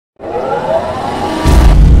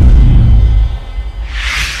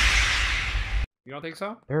You don't think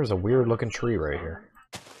so? There's a weird looking tree right here.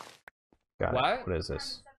 Got it. What is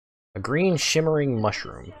this? A green shimmering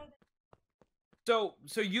mushroom. So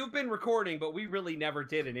you've been recording, but we really never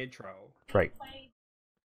did an intro. Right.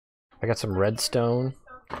 I got some redstone.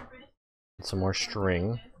 And some more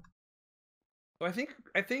string. So I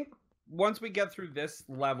think once we get through this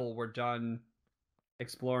level, we're done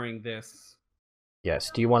exploring this.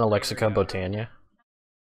 Yes. Do you want a Lexica Botania?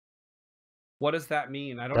 What does that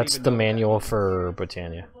mean? I don't That's even the know manual for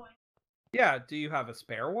Botania. Yeah, do you have a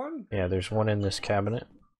spare one? Yeah, there's one in this cabinet.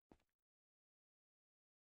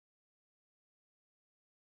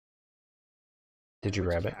 Did you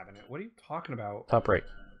grab it? Cabinet? What are you talking about? Top right.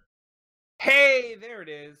 Hey, there it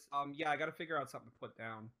is. Yeah, I gotta figure out something to put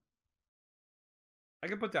down. I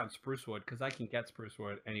can put down spruce wood, because I can get spruce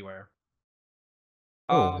wood anywhere.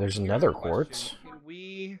 Oh, there's nether quartz. Can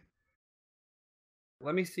we...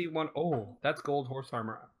 Let me see one. Oh, that's gold horse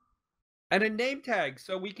armor. And a name tag,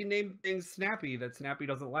 so we can name things Snappy that Snappy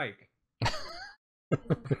doesn't like.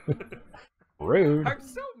 Rude. I'm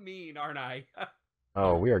so mean, aren't I?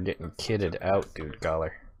 Oh, we are getting kitted out, dude, Goller.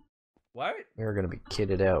 What? We are gonna be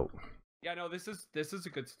kitted out. Yeah, no, this is a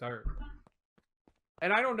good start.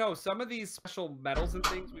 And I don't know, some of these special metals and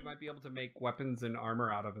things we might be able to make weapons and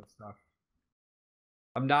armor out of and stuff.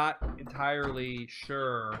 I'm not entirely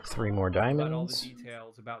sure. 3 more about diamonds. all the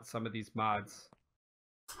details about some of these mods.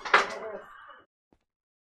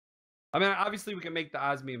 I mean, obviously we can make the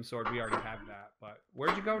osmium sword. We already have that. But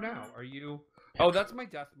where'd you go now? Are you? Oh, that's my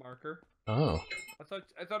death marker. Oh.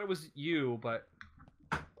 I thought it was you, but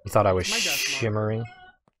you thought I was shimmering?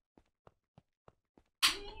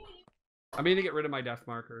 I'm going to get rid of my death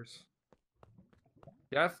markers.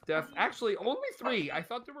 Death. Actually, only 3. I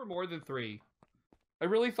thought there were more than 3. I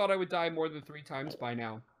really thought I would die more than 3 times by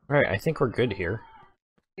now. Right, I think we're good here.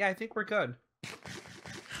 Yeah, I think we're good.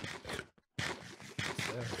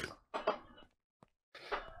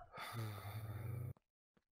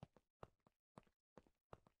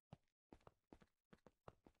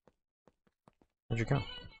 Where'd you go?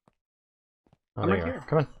 Oh, I'm there right you here. are.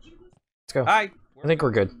 Come on. Let's go. Hi. I think we're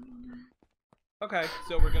good. Okay,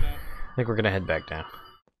 so we're gonna... I think we're gonna head back down.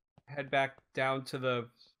 Head back down to the...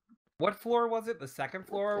 What floor was it? The second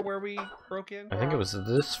floor where we broke in? I think it was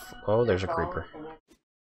this... Oh, there's a creeper.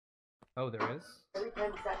 Oh, there is?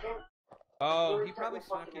 Oh, he probably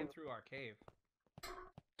snuck in through our cave.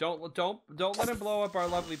 Don't let him blow up our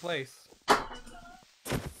lovely place.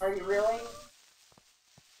 Are you really?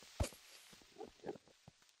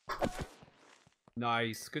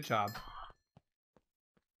 Nice, good job.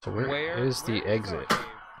 So where is the exit?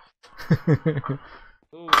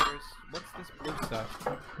 Ooh, what's this blue stuff?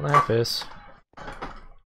 Lapis.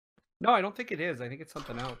 No, I don't think it is. I think it's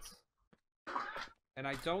something else. And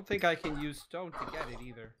I don't think I can use stone to get it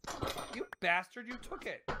either. You bastard, you took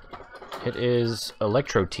it! It is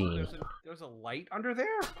Electro-Team. There's a light under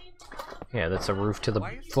there? Yeah, that's a roof to the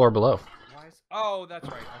floor below. Oh, that's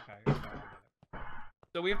right. Okay.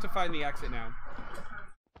 So we have to find the exit now.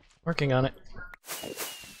 Working on it.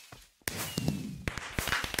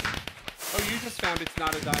 Oh, you just found it's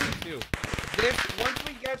not a diamond too. This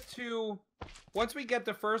once we get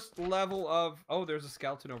the first level of... Oh, there's a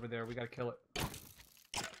skeleton over there. We gotta kill it.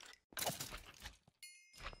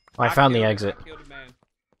 I found the exit.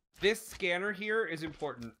 This scanner here is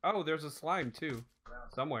important. Oh, there's a slime too.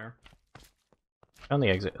 Somewhere. Found the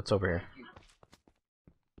exit. It's over here.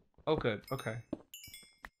 Oh, good. Okay.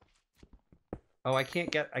 Oh, I can't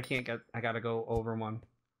get... I gotta go over one.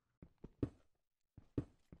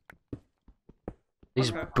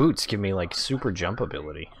 These boots give me, like, super jump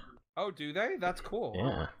ability. Oh, do they? That's cool.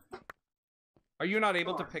 Yeah. Are you not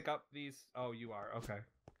able to pick up these? Oh, you are. Okay.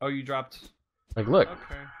 Oh, you dropped... Like, look.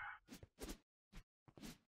 Okay.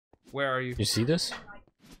 Where are you? You see this?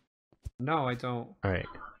 No, I don't. Alright.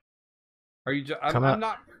 Are you... Come out. I'm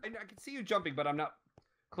not... I can see you jumping, but I'm not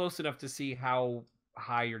close enough to see how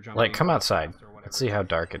high you're jumping. Like, come outside. Let's see how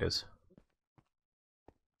dark it is.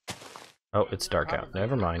 Oh, it's dark out.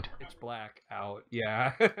 Never mind. It's black out.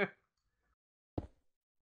 Yeah.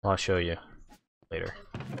 I'll show you later.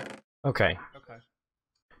 Okay. Okay.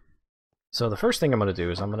 So the first thing I'm gonna do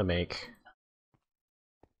is I'm gonna make...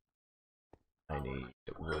 I need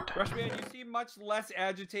wood. Rushman, you seem much less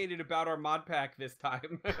agitated about our mod pack this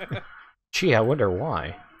time. Gee, I wonder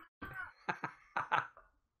why.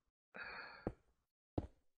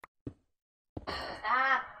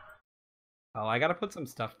 Oh, I gotta put some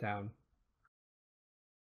stuff down.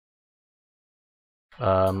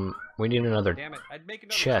 We need another Damn it, I'd make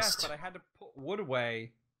another chest. but I had to put wood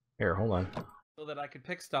away. Here, hold on. So that I could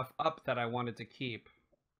pick stuff up that I wanted to keep.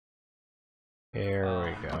 Here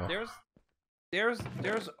we go. There's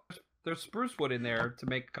spruce wood in there to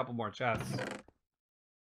make a couple more chests.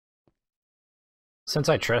 Since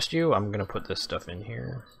I trust you, I'm gonna put this stuff in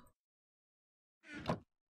here.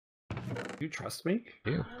 You trust me?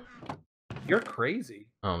 You? You're crazy.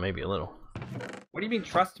 Oh, maybe a little. What do you mean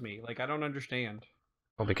trust me? Like, I don't understand.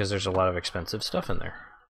 Well, because there's a lot of expensive stuff in there.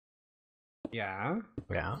 Yeah?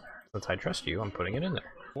 Yeah. Since I trust you, I'm putting it in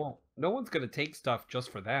there. Well, no one's gonna take stuff just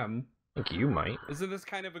for them. I think you might. Isn't this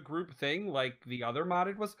kind of a group thing like the other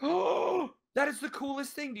modded was? Oh! That is the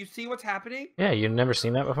coolest thing! Do you see what's happening? Yeah, you've never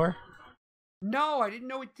seen that before? No, I didn't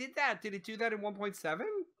know it did that. Did it do that in 1.7?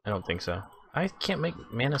 I don't think so. I can't make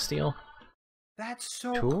mana steel. That's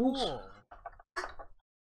so Tools? cool.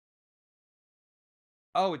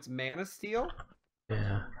 Oh, it's mana steel?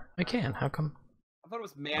 Yeah, I can. How come? I thought it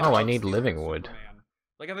was mana. Oh, I of need steel living for wood. Superman.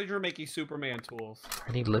 Like, I thought you were making Superman tools.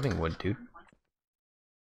 I need living wood, dude.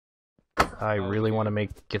 I really want to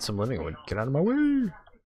get some living wood. Get out of my way!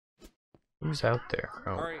 Who's out there?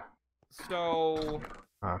 Oh. Alright, so...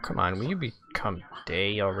 Oh, come on. Will you become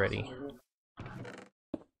day already?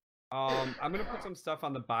 I'm gonna put some stuff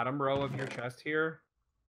on the bottom row of your chest here.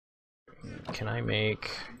 Can I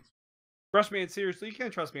make... Rushman, seriously, you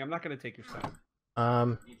can't trust me. I'm not gonna take your stuff.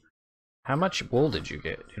 How much wool did you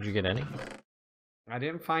get? Did you get any? I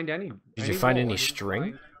didn't find any. Did you find any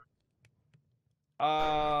string?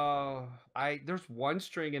 There's one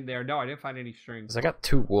string in there. No, I didn't find any strings. 'Cause I got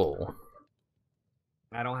 2 wool.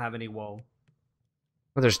 I don't have any wool.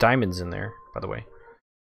 Well, there's diamonds in there, by the way.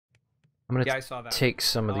 I'm gonna Yeah, I saw that. take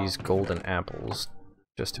some of these golden apples,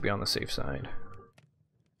 just to be on the safe side.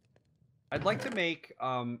 I'd like to make,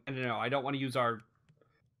 I don't know, I don't want to use our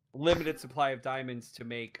limited supply of diamonds to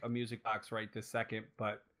make a music box right this second,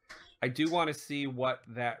 but I do want to see what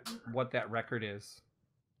that record is.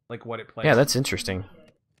 Like, what it plays. Yeah, that's interesting.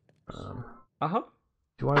 Uh-huh.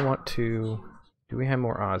 Do I want to... Do we have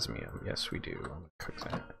more osmium? Yes, we do. I'm gonna cook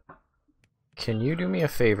that. Can you do me a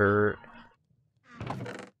favor?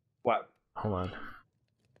 What? Hold on.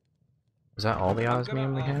 Was that all the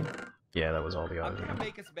osmium we had? Yeah, that was all the I'm osmium. gonna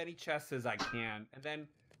make as many chests as I can, and then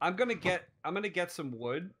I'm gonna get some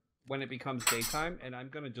wood when it becomes daytime, and I'm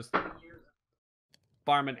gonna just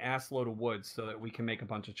farm an assload of wood so that we can make a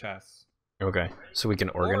bunch of chests. Okay, so we can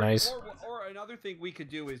organize. Or another thing we could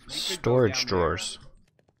do is we could storage drawers.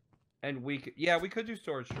 And we could do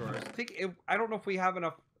storage drawers. I don't know if we have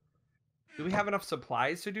enough. Do we have enough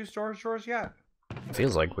supplies to do storage drawers yet?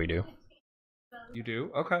 Feels like we do. You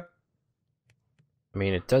do? Okay. I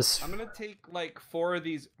mean, it does. I'm gonna take like 5 of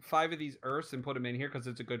these earths and put them in here because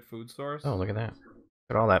it's a good food source. Oh, look at that! Look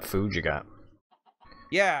at all that food you got.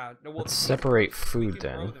 Yeah. No, Let's separate food we can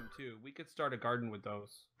then. grow them too. We could start a garden with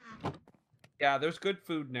those. Yeah, there's good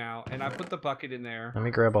food now, and I put the bucket in there. Let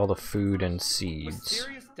me grab all the food and seeds.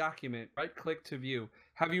 Mysterious document. Right-click to view.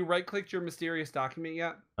 Have you right-clicked your mysterious document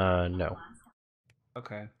yet? No.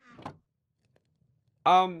 Okay.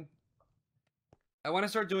 I want to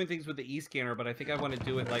start doing things with the e-scanner, but I think I want to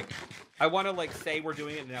do it like... I want to, like, say we're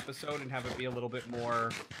doing it in an episode and have it be a little bit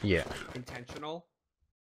more... Yeah. Intentional.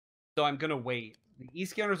 So I'm gonna wait. The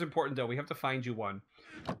e-scanner is important, though. We have to find you one.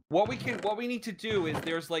 What we need to do is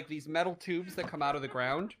there's, like, these metal tubes that come out of the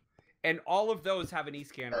ground, and all of those have an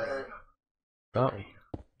e-scanner. Oh.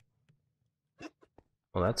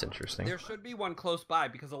 Well, that's interesting. There should be one close by,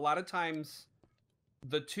 because a lot of times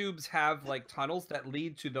the tubes have, like, tunnels that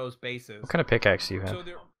lead to those bases. What kind of pickaxe do you have? So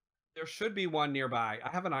there should be one nearby. I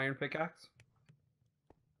have an iron pickaxe.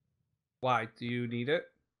 Why? Do you need it?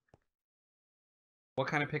 What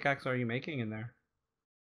kind of pickaxe are you making in there?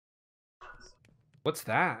 What's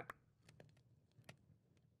that?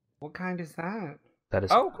 What kind is that? That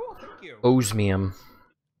is... Oh, cool, thank you. Osmium.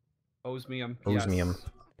 Osmium. Osmium. Yes.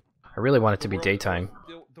 I really want it to be daytime.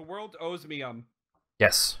 The world osmium.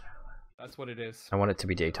 Yes. That's what it is. I want it to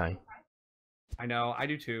be daytime. I know, I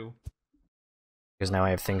do too. Because now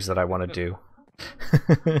I have things that I want to do.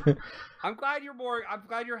 I'm glad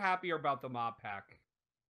you're happier about the mob pack.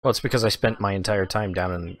 Well, it's because I spent my entire time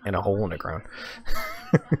down in a hole in the ground.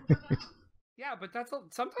 Yeah, but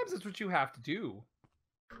sometimes that's what you have to do.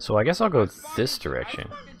 So I guess I'll go this direction.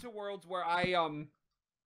 I spawned into worlds where I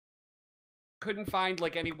couldn't find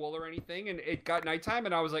like any wool or anything, and it got nighttime,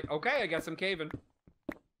 and I was like, okay, I guess I'm caving.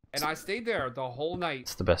 And I stayed there the whole night.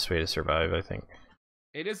 It's the best way to survive, I think.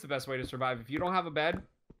 It is the best way to survive. If you don't have a bed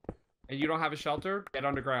and you don't have a shelter, get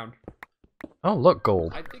underground. Oh, look,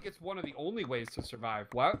 gold. I think it's one of the only ways to survive.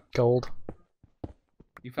 What? Gold.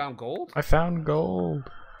 You found gold? I found gold.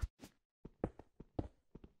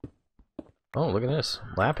 Oh, look at this.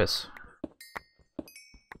 Lapis.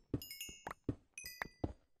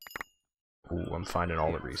 Ooh. I'm finding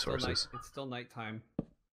all the It's still resources. it's still nighttime.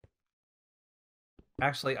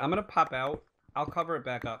 Actually, I'm gonna pop out. I'll cover it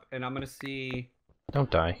back up, and I'm gonna see. Don't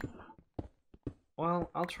die. Well,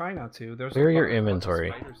 I'll try not to. There's Clear your there's a bunch of inventory.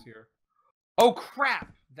 spiders here. Oh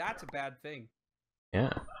crap! That's a bad thing.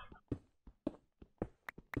 Yeah.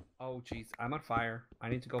 Oh jeez, I'm on fire. I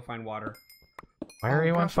need to go find water. Why are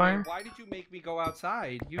you on Rushman, fire? why did you make me go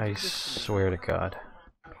outside? You I did this to me. swear to God.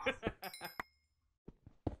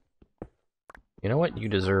 You know what? You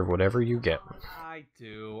deserve whatever you get. I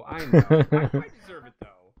do. I know. Why do I deserve it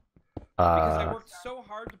though? Because I worked so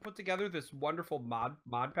hard to put together this wonderful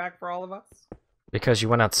mod pack for all of us. Because you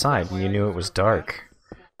went outside and why you I knew it was deserve dark.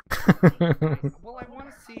 Well, I want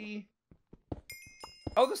to see.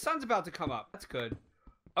 Oh, the sun's about to come up. That's good.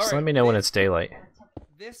 All Just right, let me know when it's daylight.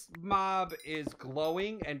 This mob is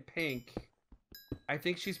glowing and pink. I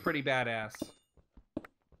think she's pretty badass.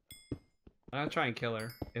 I'm gonna try and kill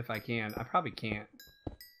her if I can. I probably can't.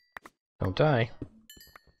 Don't die.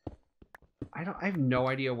 I have no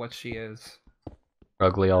idea what she is.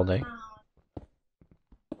 Ugly all day.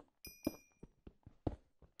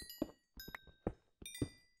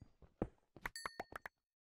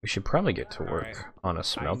 We should probably get to work Alright. on a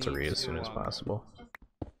smeltery need as soon to, as possible.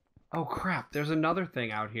 Oh crap! There's another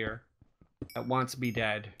thing out here that wants me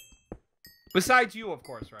dead. Besides you, of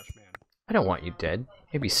course, Rushman. I don't want you dead.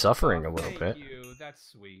 Maybe suffering a Oh, little thank bit. you. That's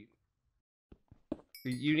sweet.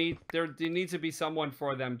 You need there needs to be someone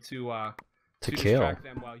for them to kill. distract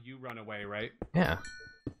them while you run away, right? Yeah.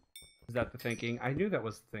 Is that the thinking? I knew that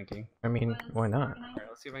was the thinking. I mean, why not? Alright,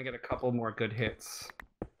 let's see if I can get a couple more good hits.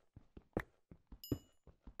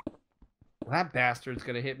 Well, that bastard's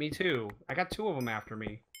gonna hit me too. I got two of them after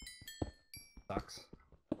me. Sucks.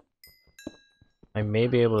 I may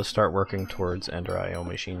be able to start working towards Ender IO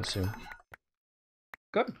machine soon.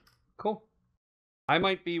 Good. Cool. I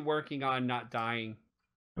might be working on not dying.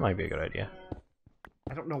 That might be a good idea.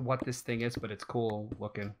 I don't know what this thing is, but it's cool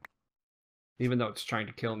looking. Even though it's trying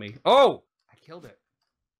to kill me. Oh! I killed it.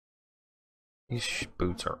 These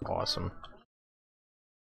boots are awesome.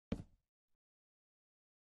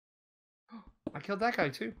 I killed that guy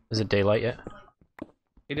too. Is it daylight yet?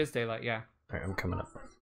 It is daylight, yeah. Alright, I'm coming up.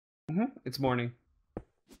 It's morning.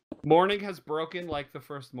 Morning has broken like the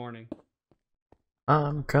first morning.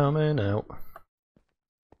 I'm coming out.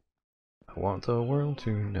 I want the world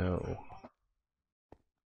to know.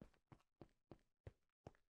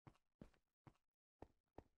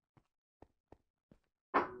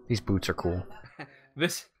 These boots are cool.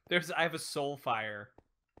 I have a soul fire.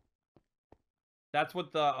 That's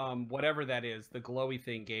what the whatever that is, the glowy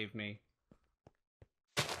thing gave me.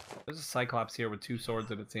 There's a cyclops here with two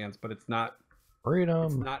swords in its hands, but it's not Freedom.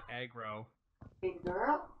 it's not aggro. Big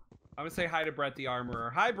girl? I'm gonna say hi to Brett the armorer.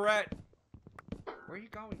 Hi Brett! Where are you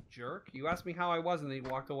going, jerk? You asked me how I was and then you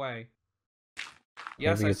walked away.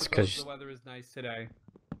 Yes, Maybe I it's suppose 'cause the weather is nice today.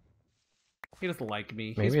 He doesn't like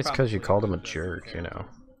me. Maybe He's it's because you probably called him a just jerk, you okay. know.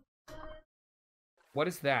 What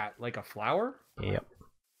is that? Like a flower? Yep.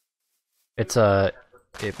 It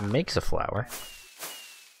makes a flower.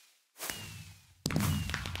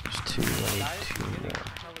 There's two, I need two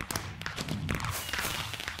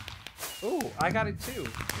more. Ooh, I got it too.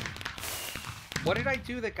 What did I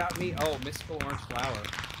do that got me? Oh, mystical orange flower.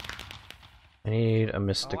 I need a Oh, I need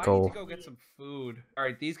mystical. to go get some food.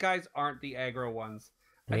 Alright, these guys aren't the aggro ones.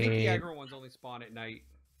 I think the Need- aggro ones only spawn at night.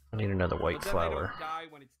 I need another white But then flower. they don't die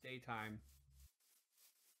when it's daytime.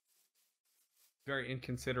 Very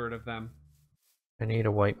inconsiderate of them. I need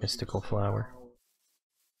a white mystical flower.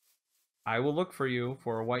 I will look for you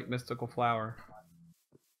for a white mystical flower.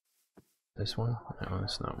 This one? No,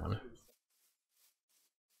 that's not one.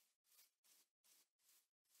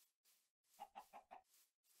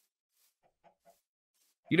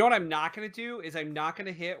 You know what I'm not going to do? Is I'm not going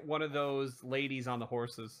to hit one of those ladies on the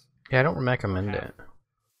horses. Yeah, I don't recommend it.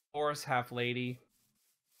 Horse, half lady.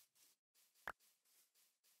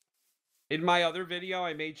 In my other video,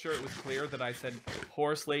 I made sure it was clear that I said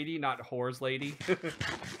horse lady, not whores lady.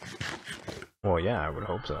 Well, yeah, I would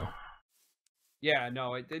hope so. Yeah,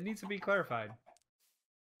 no, it needs to be clarified.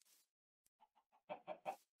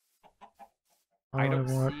 All I don't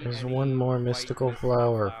want see is any one more white mystical mystical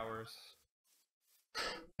flower. flowers.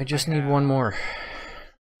 I just I need one have- more.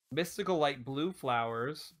 Mystical light blue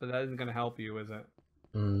flowers, but that isn't going to help you, is it?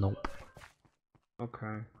 Nope.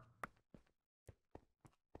 Okay.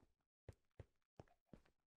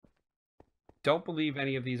 Don't believe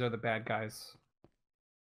any of these are the bad guys.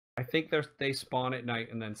 I think they spawn at night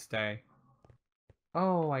and then stay.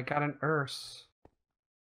 Oh, I got an Urse.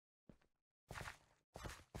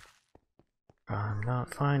 I'm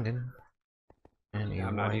not finding. Any Yeah,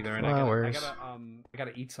 I'm not white either. And flowers? I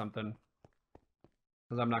gotta eat something.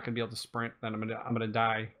 Because I'm not gonna be able to sprint, then I'm gonna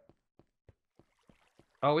die.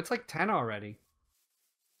 Oh, it's like 10 already.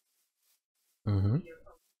 Mm-hmm.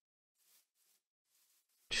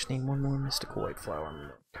 Just need one more mystical white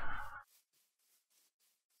flower.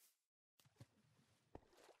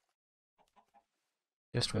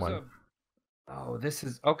 Just There's one. Oh, this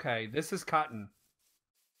is okay. This is cotton.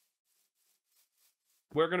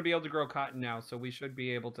 We're gonna be able to grow cotton now, so we should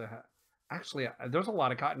be able to. Actually, there's a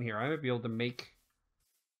lot of cotton here. I might be able to make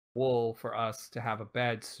wool for us to have a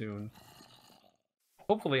bed soon.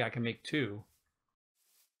 Hopefully, I can make 2.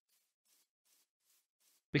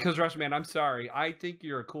 Because Rushman, I'm sorry. I think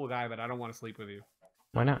you're a cool guy, but I don't want to sleep with you.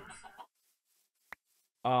 Why not?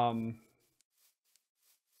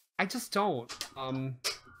 I just don't. What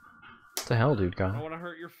the hell, dude, I don't God? want to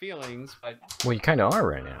hurt your feelings, but Well, you kind of are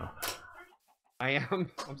right now. I am.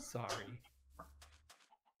 I'm sorry.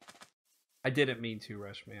 I didn't mean to,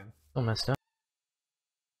 Rushman. All messed up.